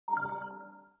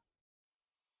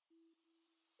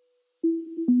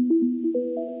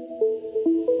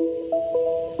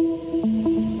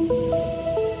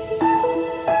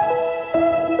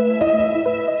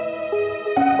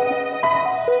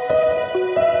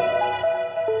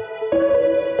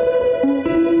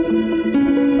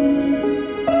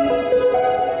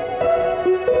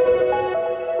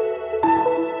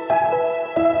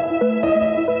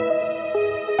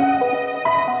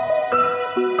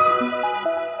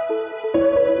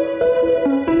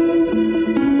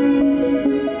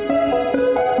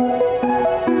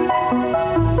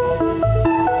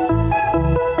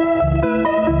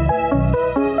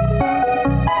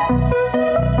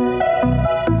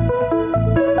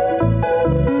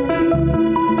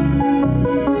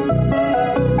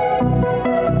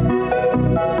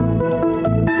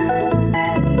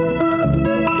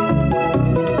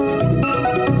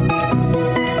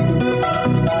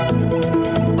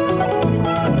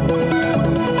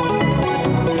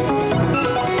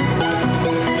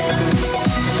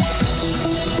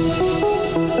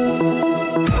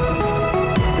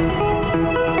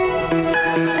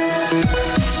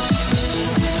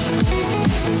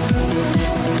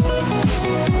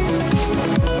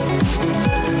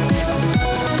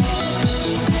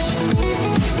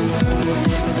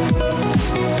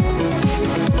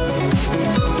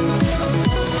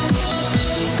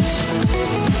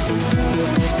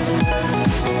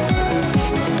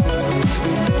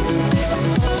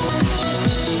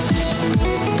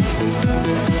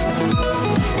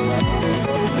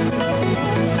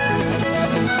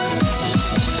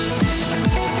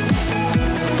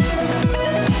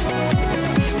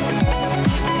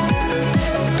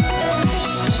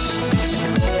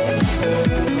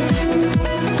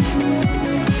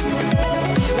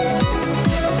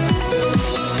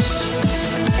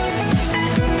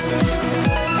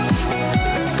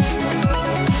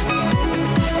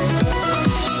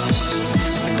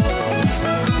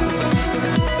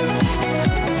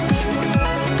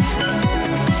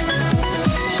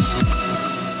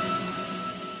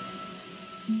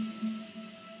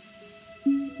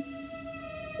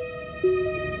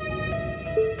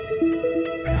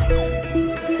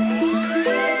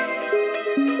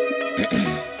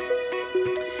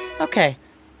Okay,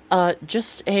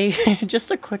 just a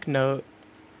just a quick note.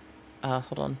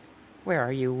 Hold on. Where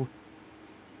are you?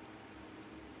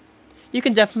 You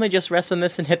can definitely just rest on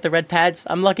this and hit the red pads.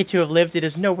 I'm lucky to have lived. It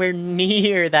is nowhere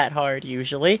near that hard,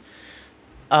 usually.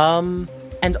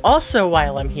 And also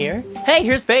while I'm here... Hey,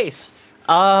 here's base!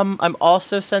 I'm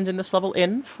also sending this level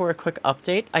in for a quick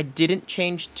update. I didn't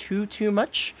change too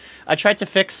much. I tried to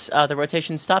fix the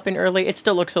rotation stopping early. It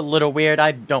still looks a little weird.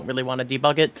 I don't really want to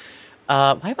debug it.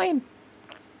 Why am I in...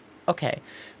 Okay.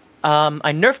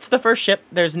 I nerfed the first ship.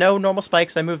 There's no normal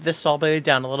spikes. I moved this saw blade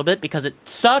down a little bit because it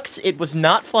sucked. It was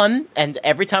not fun. And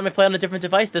every time I play on a different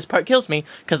device, this part kills me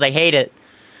because I hate it.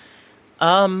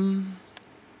 Nothing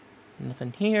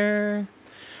here.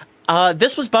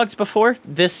 This was bugged before.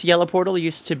 This yellow portal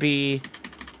used to be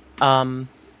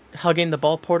hugging the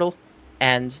ball portal,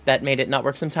 and that made it not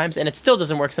work sometimes, and it still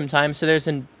doesn't work sometimes, so there's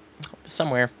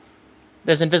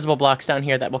there's invisible blocks down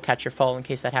here that will catch your fall in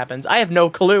case that happens. I have no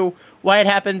clue why it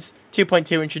happens.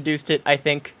 2.2 introduced it, I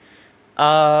think.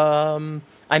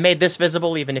 I made this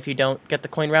visible, even if you don't get the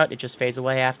coin route, it just fades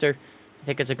away after. I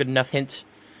think it's a good enough hint.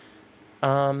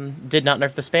 Did not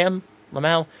nerf the spam.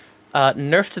 Lamal.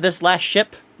 Nerfed this last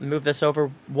ship. Move this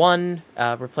over one.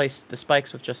 Replace the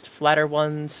spikes with just flatter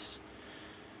ones.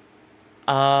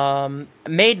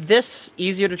 Made this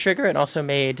easier to trigger and also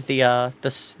made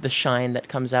the shine that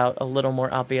comes out a little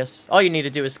more obvious. All you need to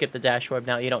do is skip the dash orb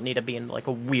now. You don't need to be in like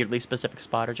a weirdly specific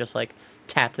spot or just like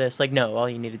tap this. Like no, all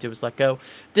you need to do is let go.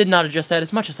 Did not adjust that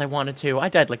as much as I wanted to. I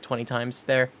died like 20 times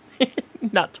there.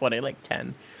 Not 20, like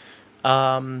 10.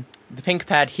 The pink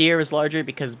pad here is larger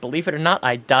because, believe it or not,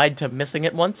 I died to missing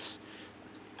it once.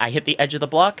 I hit the edge of the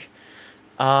block.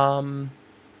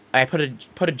 I put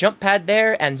a jump pad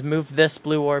there and moved this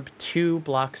blue orb 2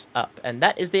 blocks up. And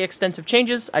that is the extent of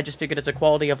changes. I just figured it's a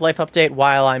quality of life update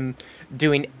while I'm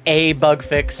doing a bug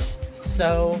fix.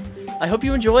 So, I hope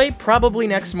you enjoy. Probably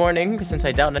next morning, since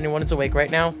I doubt anyone is awake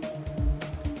right now.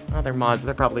 Oh, they're mods.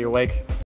 They're probably awake.